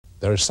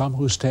There are some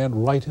who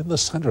stand right in the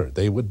center.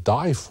 They would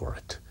die for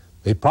it.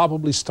 They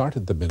probably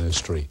started the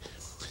ministry.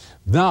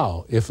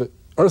 Now, if an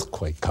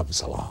earthquake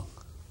comes along,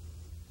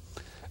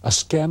 a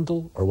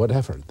scandal or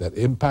whatever that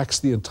impacts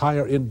the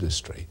entire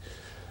industry,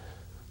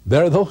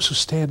 there are those who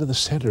stand in the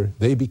center.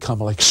 They become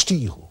like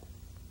steel.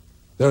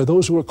 There are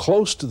those who are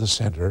close to the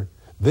center.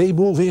 They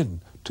move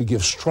in to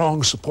give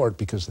strong support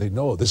because they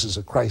know this is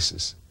a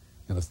crisis.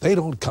 And if they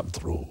don't come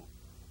through,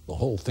 the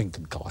whole thing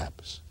can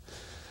collapse.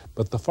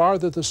 But the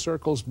farther the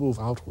circles move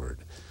outward,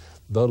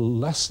 the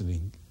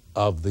lessening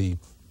of the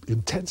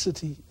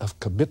intensity of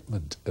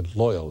commitment and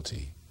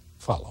loyalty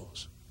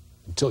follows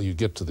until you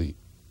get to the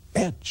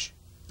edge.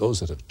 Those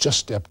that have just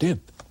stepped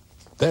in,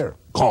 they're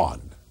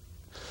gone.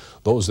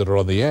 Those that are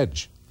on the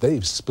edge,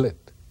 they've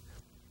split.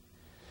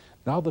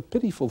 Now the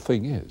pitiful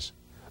thing is,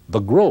 the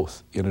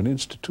growth in an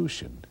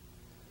institution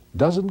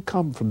doesn't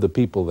come from the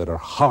people that are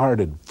hard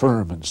and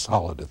firm and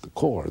solid at the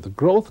core. The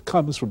growth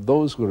comes from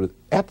those who are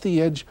at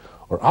the edge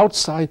or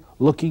outside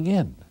looking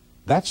in.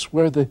 That's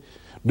where the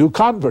new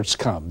converts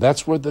come.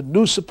 That's where the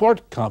new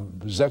support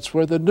comes. That's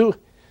where the new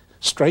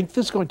strength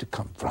is going to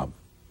come from.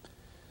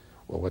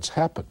 Well, what's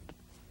happened?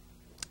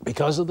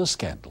 Because of the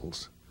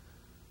scandals,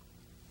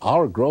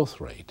 our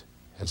growth rate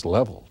has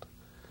leveled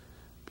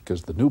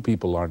because the new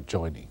people aren't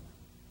joining.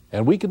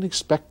 And we can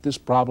expect this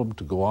problem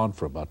to go on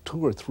for about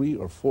 2 or 3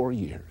 or 4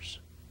 years.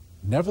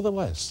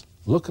 Nevertheless,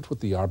 look at what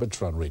the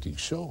Arbitron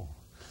ratings show.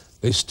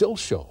 They still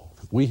show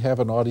we have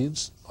an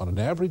audience on an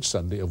average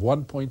Sunday of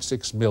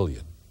 1.6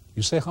 million.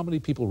 You say, how many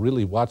people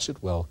really watch it?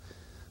 Well,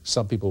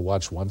 some people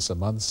watch once a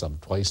month, some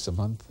twice a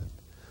month, and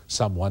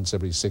some once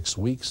every 6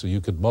 weeks. So you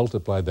could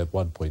multiply that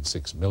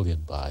 1.6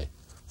 million by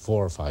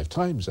 4 or 5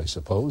 times, I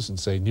suppose, and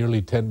say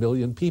nearly 10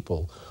 million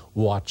people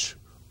watch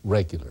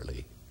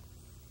regularly.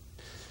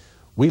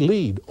 We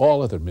lead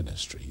all other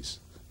ministries.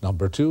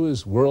 Number 2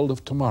 is World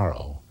of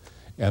Tomorrow,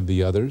 and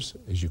the others,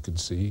 as you can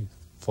see,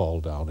 fall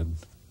down in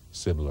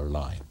similar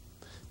line.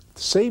 At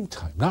the same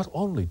time, not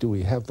only do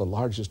we have the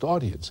largest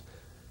audience,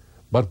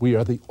 but we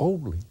are the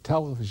only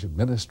television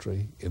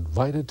ministry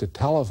invited to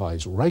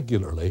televise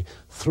regularly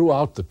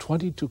throughout the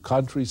 22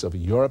 countries of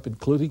Europe,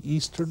 including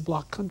Eastern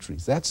Bloc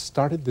countries. That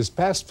started this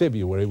past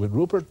February when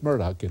Rupert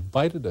Murdoch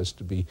invited us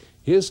to be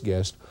his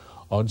guest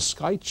on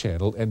Sky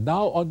Channel and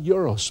now on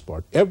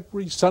Eurosport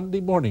every Sunday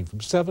morning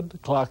from 7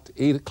 o'clock to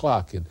 8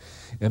 o'clock in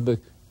the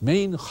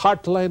main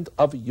heartland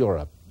of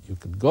Europe. You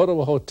can go to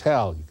a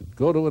hotel, you can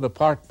go to an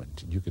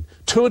apartment, and you can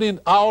tune in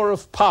Hour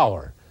of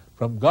Power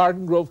from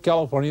Garden Grove,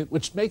 California,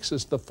 which makes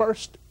us the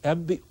first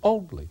and the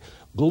only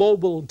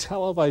global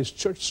televised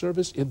church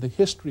service in the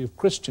history of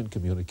Christian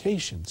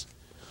communications.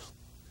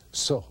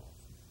 So,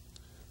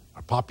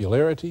 our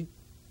popularity,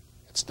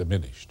 it's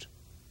diminished.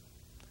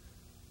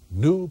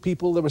 New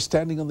people that were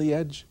standing on the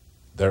edge,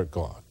 they're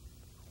gone.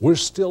 We're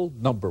still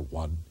number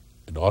 1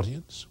 in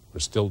audience. We're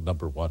still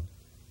number 1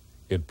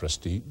 in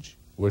prestige.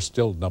 We're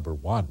still number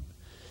 1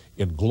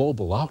 in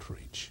global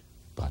outreach.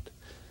 But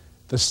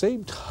at the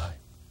same time,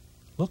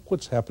 look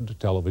what's happened to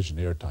television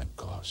airtime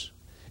costs.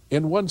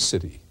 In one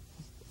city,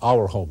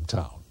 our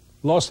hometown,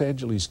 Los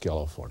Angeles,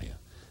 California,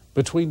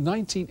 between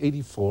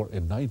 1984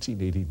 and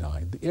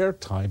 1989, the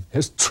airtime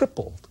has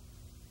tripled.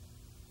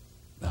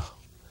 Now,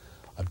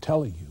 I'm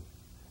telling you,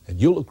 and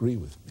you'll agree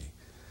with me,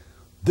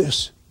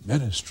 this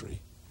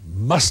ministry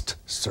must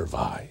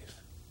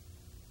survive.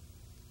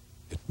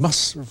 It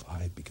must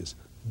survive because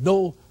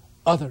no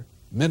other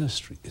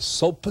ministry is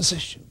so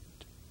positioned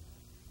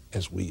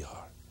as we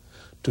are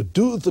to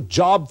do the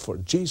job for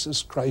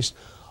Jesus Christ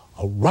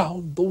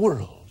around the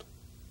world.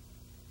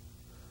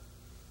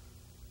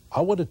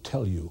 I want to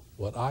tell you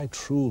what I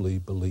truly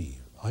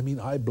believe. I mean,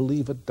 I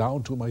believe it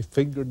down to my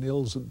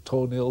fingernails and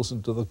toenails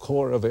and to the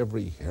core of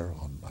every hair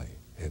on my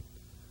head.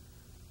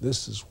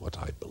 This is what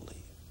I believe.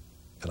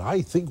 And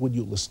I think when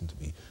you listen to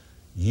me,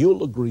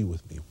 you'll agree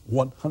with me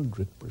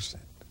 100%.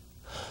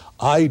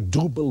 I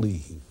do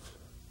believe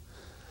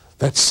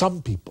that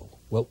some people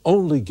will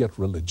only get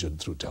religion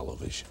through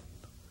television.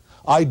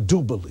 I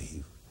do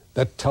believe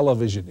that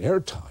television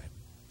airtime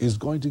is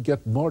going to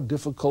get more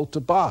difficult to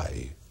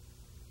buy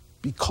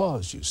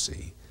because, you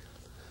see,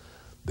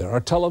 there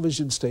are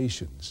television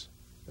stations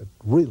that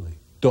really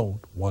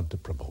don't want to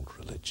promote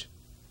religion.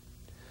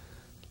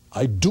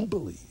 I do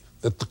believe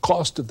that the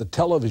cost of the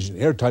television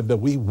airtime that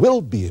we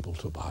will be able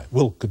to buy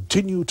will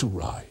continue to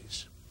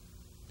rise.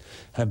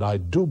 And I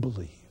do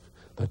believe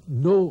that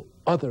no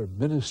other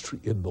ministry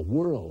in the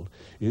world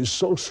is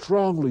so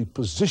strongly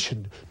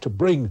positioned to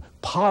bring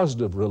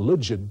positive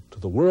religion to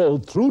the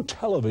world through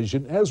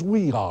television as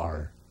we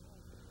are.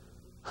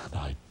 And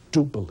I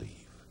do believe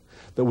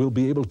that we'll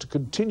be able to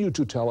continue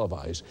to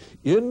televise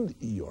in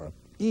Europe,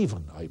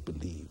 even, I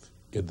believe,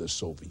 in the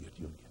Soviet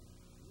Union.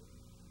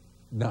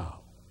 Now,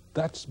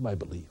 that's my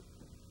belief.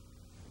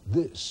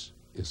 This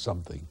is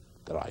something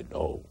that I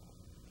know.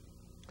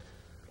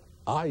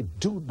 I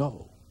do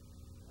know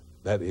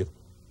that if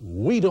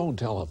we don't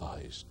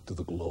televise to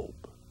the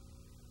globe,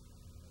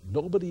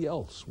 nobody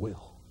else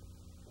will.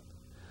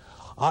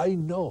 I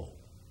know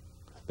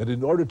that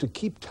in order to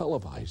keep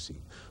televising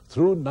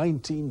through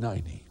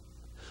 1990,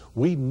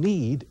 we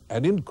need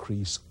an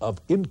increase of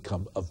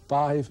income of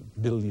 $5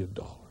 million.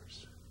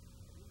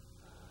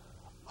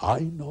 I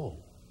know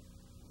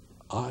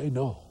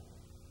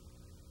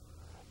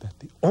that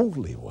the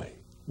only way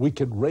we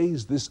can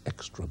raise this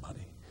extra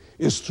money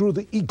is through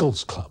the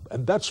Eagles Club.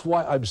 And that's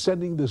why I'm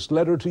sending this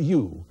letter to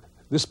you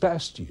this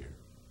past year.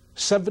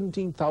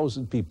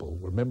 17,000 people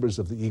were members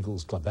of the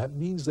Eagles Club. That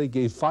means they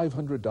gave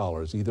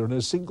 $500, either in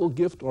a single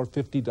gift or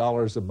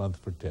 $50 a month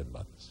for 10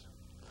 months.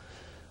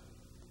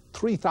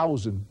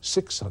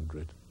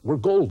 3,600 were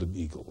Golden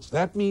Eagles.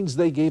 That means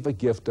they gave a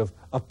gift of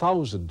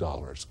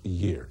 $1,000 a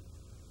year.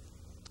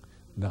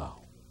 Now,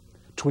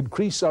 to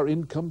increase our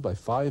income by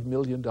 $5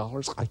 million,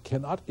 I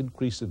cannot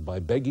increase it by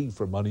begging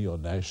for money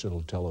on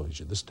national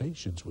television. The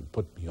stations would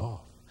put me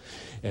off.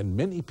 And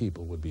many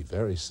people would be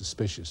very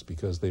suspicious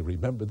because they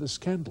remember the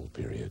scandal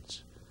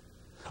periods.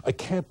 I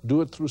can't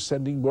do it through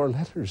sending more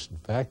letters. In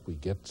fact, we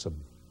get some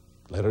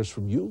letters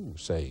from you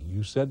saying,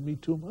 you send me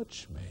too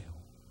much mail.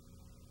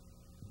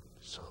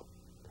 So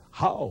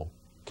how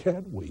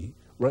can we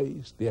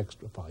raise the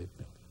extra $5 million?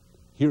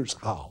 Here's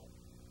how.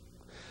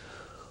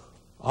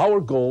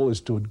 Our goal is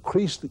to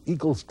increase the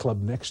Eagles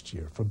Club next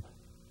year from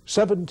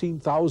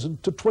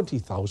 17,000 to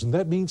 20,000.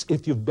 That means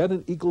if you've been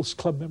an Eagles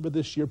Club member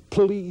this year,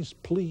 please,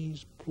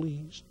 please,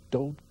 please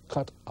don't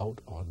cut out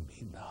on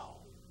me now.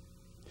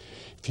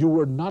 If you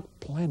were not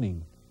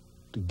planning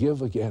to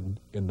give again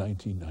in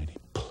 1990,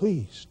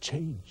 please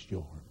change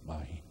your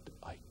mind.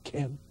 I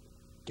can't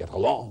get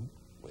along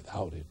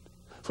without it.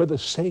 For the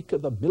sake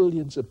of the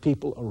millions of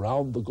people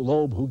around the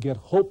globe who get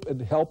hope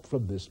and help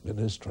from this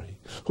ministry,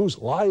 whose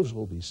lives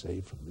will be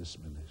saved from this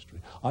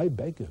ministry, I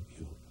beg of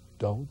you,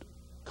 don't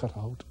cut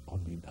out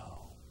on me now,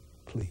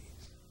 please.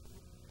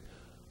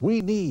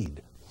 We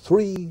need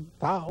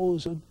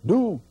 3,000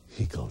 new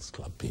Eagles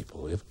Club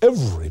people if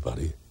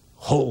everybody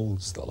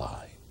holds the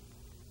line.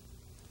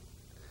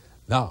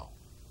 Now,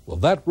 will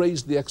that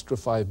raise the extra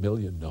 $5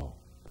 million? No.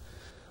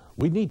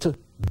 We need to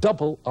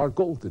double our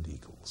Golden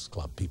Eagles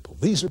Club people.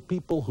 These are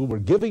people who were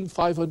giving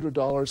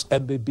 $500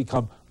 and they've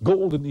become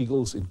Golden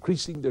Eagles,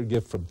 increasing their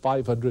gift from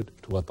 500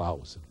 to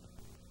 1,000.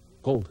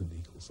 Golden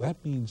Eagles. That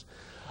means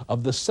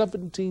of the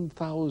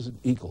 17,000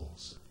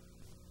 Eagles,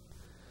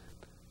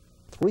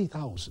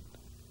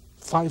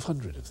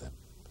 3,500 of them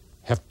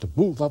have to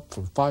move up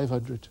from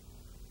 $500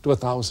 to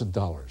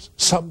 $1,000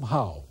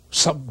 somehow,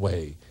 some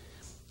way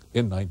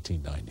in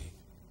 1990.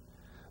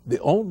 The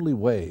only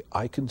way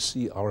I can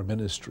see our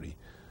ministry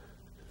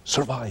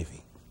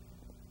surviving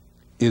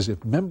is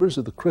if members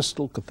of the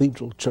Crystal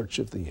Cathedral Church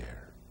of the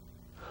Air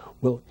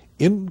will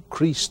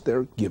increase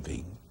their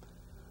giving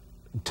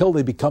until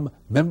they become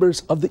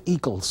members of the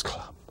Eagles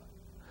Club.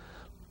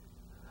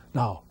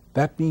 Now,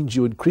 that means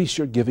you increase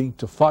your giving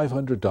to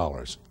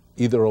 $500,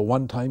 either a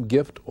one-time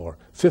gift or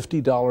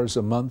 $50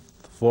 a month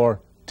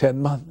for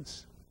 10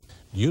 months.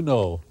 You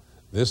know,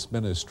 this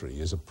ministry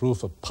is a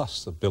proof of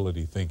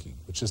possibility thinking,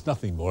 which is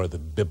nothing more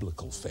than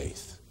biblical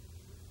faith.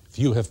 If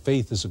you have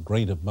faith as a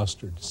grain of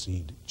mustard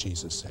seed,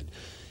 Jesus said,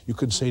 you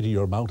can say to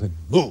your mountain,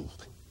 move,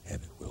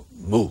 and it will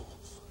move.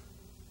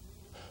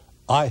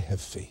 I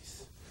have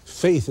faith.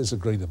 Faith is a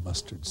grain of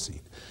mustard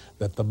seed,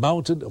 that the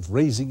mountain of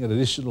raising an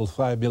additional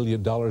 $5 million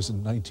in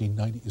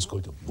 1990 is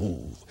going to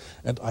move.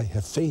 And I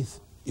have faith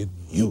in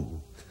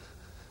you.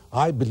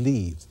 I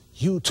believe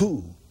you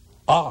too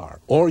are,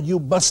 or you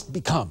must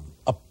become,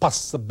 a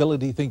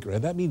possibility thinker.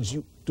 And that means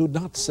you do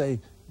not say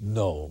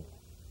no.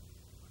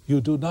 You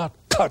do not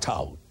cut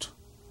out.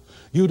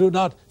 You do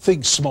not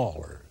think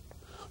smaller.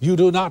 You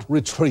do not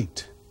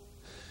retreat.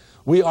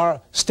 We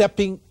are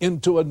stepping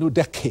into a new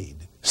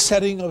decade,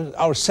 setting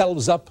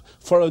ourselves up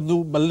for a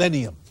new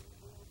millennium.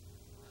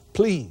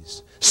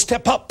 Please,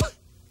 step up.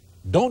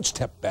 Don't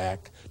step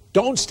back.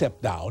 Don't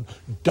step down.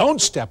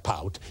 Don't step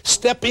out.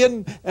 Step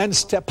in and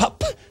step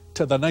up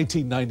to the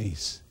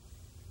 1990s.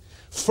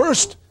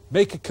 First,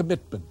 make a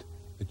commitment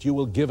that you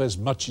will give as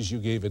much as you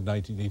gave in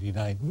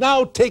 1989.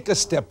 Now take a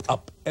step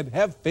up and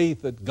have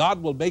faith that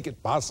God will make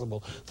it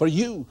possible for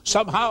you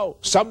somehow,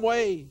 some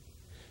way,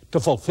 to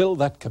fulfill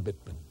that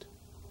commitment.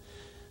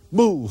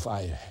 Move,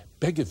 I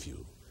beg of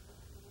you,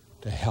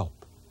 to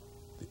help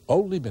the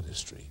only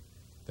ministry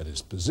that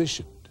is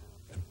positioned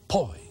and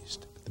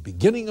poised at the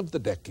beginning of the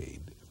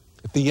decade,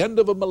 at the end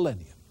of a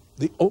millennium,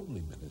 the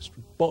only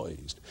ministry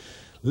poised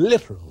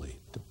literally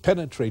to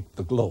penetrate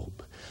the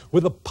globe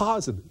with a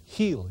positive,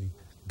 healing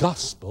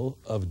gospel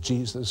of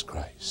Jesus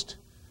Christ.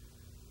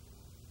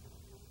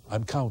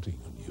 I'm counting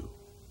on you.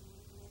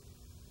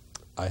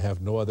 I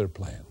have no other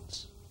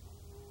plans.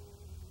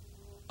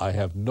 I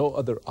have no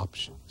other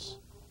options.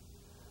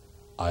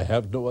 I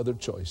have no other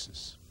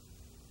choices.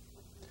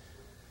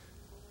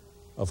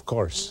 Of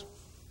course,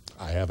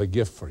 I have a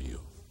gift for you.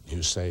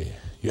 You say,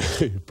 you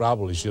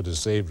probably should have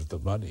saved the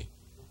money.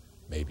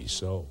 Maybe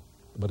so.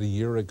 But a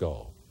year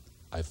ago,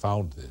 I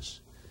found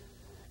this.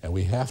 And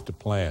we have to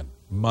plan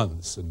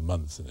months and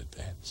months in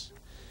advance.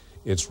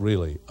 It's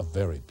really a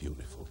very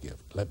beautiful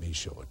gift. Let me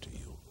show it to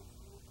you.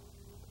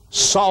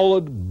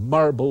 solid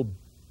marble,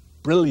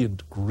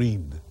 brilliant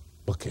green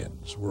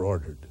bookends were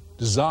ordered,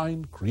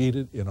 designed,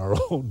 created in our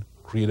own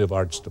creative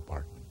arts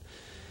department.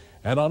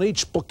 And on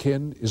each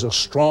bookend is a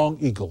strong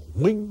eagle,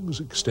 wings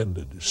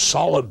extended,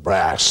 solid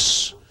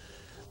brass.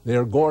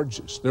 They're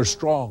gorgeous, they're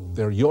strong,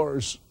 they're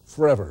yours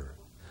forever.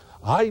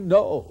 I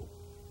know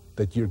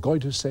that you're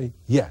going to say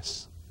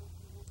yes.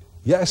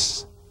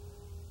 Yes,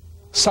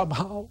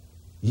 somehow.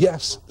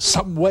 Yes,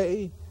 some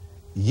way.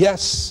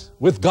 Yes,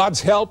 with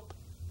God's help,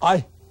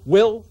 I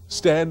will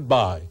stand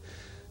by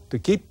to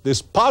keep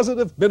this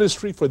positive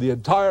ministry for the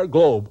entire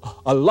globe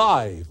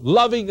alive,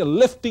 loving and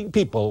lifting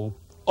people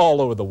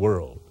all over the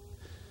world.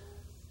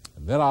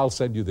 And then I'll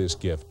send you this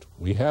gift.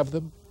 We have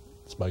them.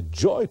 It's my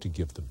joy to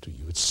give them to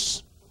you.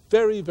 It's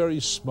very,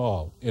 very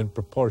small in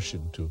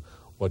proportion to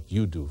what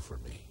you do for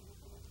me.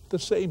 At the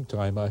same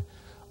time, I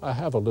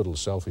have a little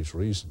selfish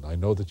reason. I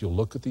know that you'll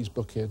look at these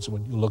bookends, and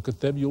when you look at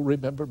them, you'll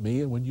remember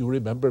me, and when you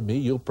remember me,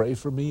 you'll pray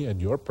for me,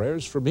 and your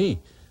prayers for me.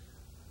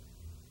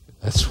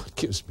 That's what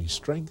gives me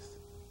strength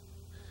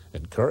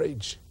and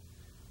courage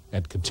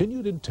and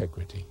continued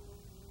integrity.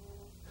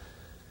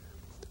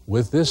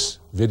 With this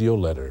video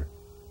letter,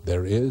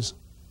 there is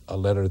a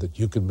letter that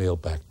you can mail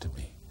back to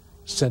me.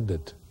 Send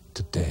it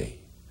today.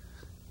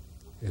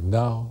 And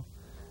now,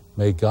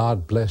 may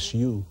God bless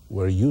you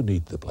where you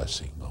need the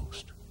blessing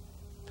most.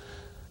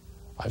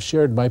 I've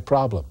shared my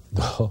problem,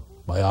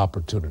 my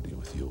opportunity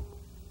with you.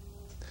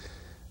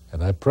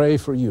 And I pray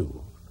for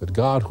you that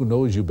God, who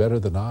knows you better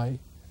than I,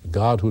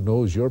 God, who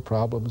knows your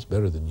problems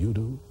better than you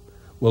do,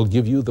 will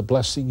give you the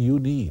blessing you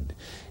need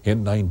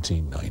in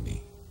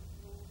 1990.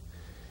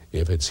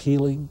 If it's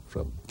healing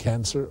from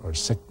cancer or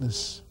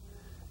sickness,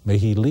 may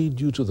He lead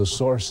you to the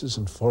sources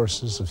and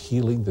forces of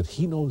healing that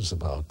He knows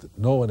about, that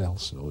no one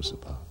else knows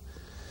about.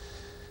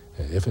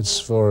 If it's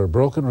for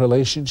broken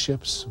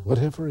relationships,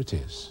 whatever it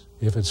is,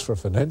 if it's for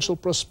financial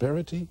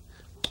prosperity,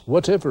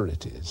 whatever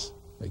it is,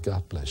 may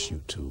God bless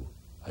you too.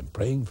 I'm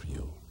praying for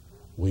you.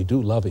 We do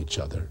love each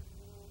other.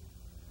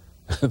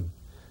 And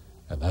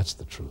that's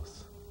the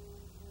truth.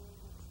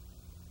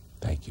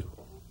 Thank you.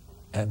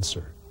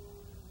 Answer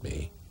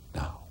me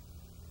now.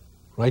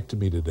 Write to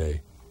me today,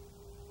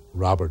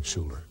 Robert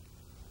Schuller,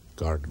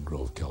 Garden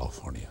Grove,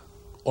 California.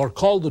 Or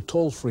call the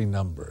toll-free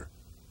number.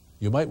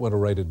 You might want to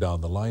write it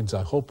down. The lines,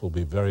 I hope, will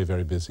be very,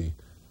 very busy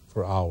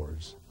for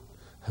hours.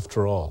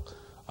 After all,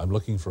 I'm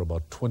looking for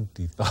about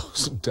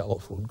 20,000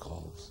 telephone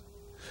calls.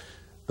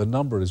 The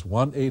number is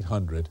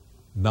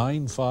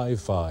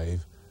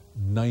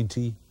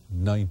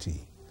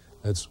 1-800-955-9090.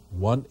 That's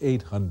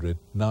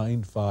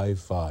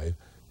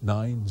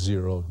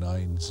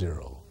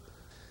 1-800-955-9090.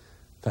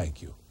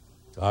 Thank you.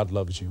 God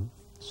loves you.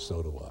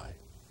 So do I.